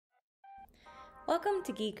Welcome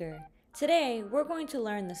to Geeker. Today, we're going to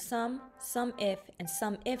learn the sum, sumif, and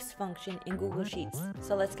sumifs function in Google Sheets.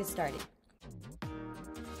 So let's get started.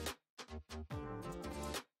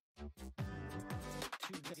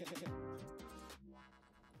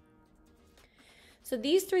 So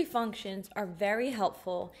these three functions are very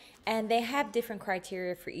helpful and they have different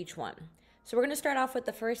criteria for each one. So we're going to start off with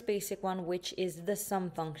the first basic one, which is the sum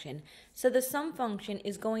function. So the sum function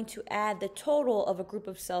is going to add the total of a group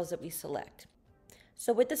of cells that we select.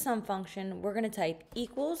 So with the sum function, we're going to type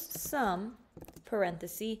equals sum,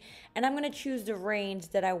 parenthesis, and I'm going to choose the range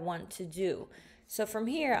that I want to do. So from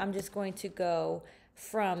here, I'm just going to go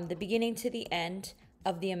from the beginning to the end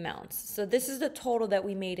of the amounts. So this is the total that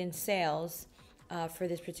we made in sales for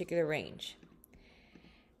this particular range.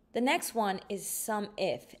 The next one is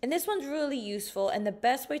sumif, and this one's really useful, and the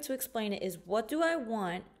best way to explain it is what do I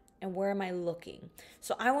want and where am I looking?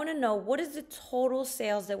 So I want to know what is the total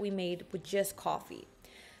sales that we made with just coffee.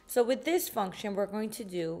 So with this function, we're going to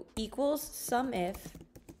do equals sumif.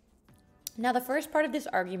 Now the first part of this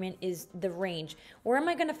argument is the range. Where am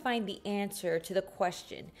I going to find the answer to the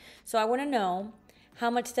question? So I want to know how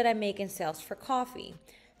much did I make in sales for coffee.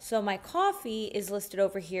 So my coffee is listed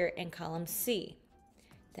over here in column C.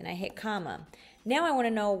 Then I hit comma. Now I want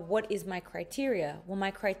to know what is my criteria. Well,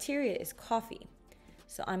 my criteria is coffee.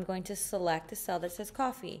 So I'm going to select the cell that says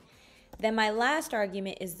coffee. Then my last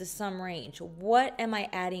argument is the sum range. What am I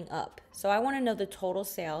adding up? So I want to know the total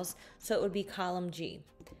sales, so it would be column G.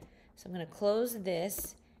 So I'm going to close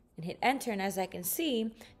this and hit enter, and as I can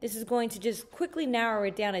see, this is going to just quickly narrow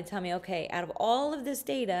it down and tell me, okay, out of all of this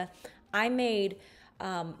data, I made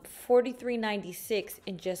 $43.96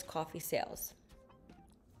 in just coffee sales.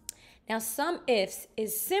 Now sumifs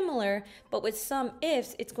is similar, but with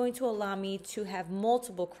sumifs, it's going to allow me to have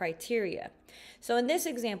multiple criteria. So in this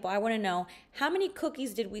example, I want to know how many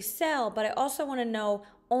cookies did we sell, but I also want to know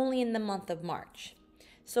only in the month of March.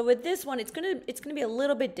 So with this one, it's going to be a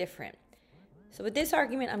little bit different. So with this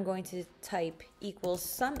argument, I'm going to type equals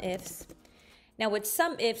sumifs. Now with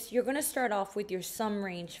sumifs, you're going to start off with your sum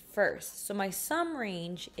range first. So my sum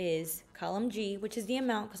range is column G, which is the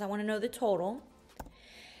amount because I want to know the total.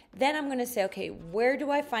 Then I'm going to say, okay, where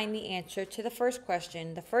do I find the answer to the first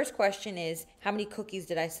question? The first question is, how many cookies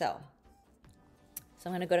did I sell? So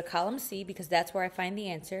I'm going to go to column C because that's where I find the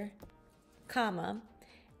answer, comma,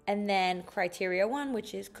 and then criteria 1,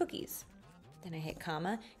 which is cookies. Then I hit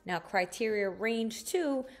comma. Now criteria range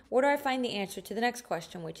 2, where do I find the answer to the next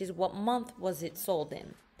question, which is what month was it sold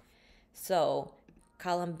in? So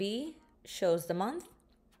column B shows the month,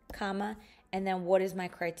 comma, and then what is my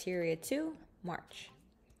criteria 2? March.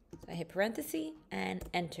 So I hit parenthesis and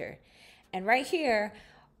enter. And right here,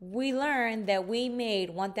 we learned that we made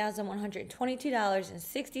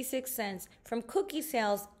 $1,122.66 from cookie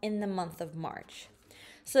sales in the month of March.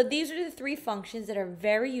 So these are the three functions that are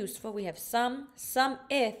very useful. We have sum,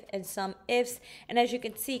 sumif, and sumifs. And as you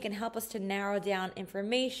can see, it can help us to narrow down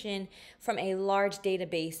information from a large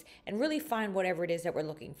database and really find whatever it is that we're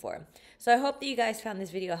looking for. So I hope that you guys found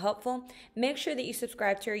this video helpful. Make sure that you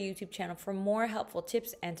subscribe to our YouTube channel for more helpful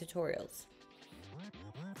tips and tutorials.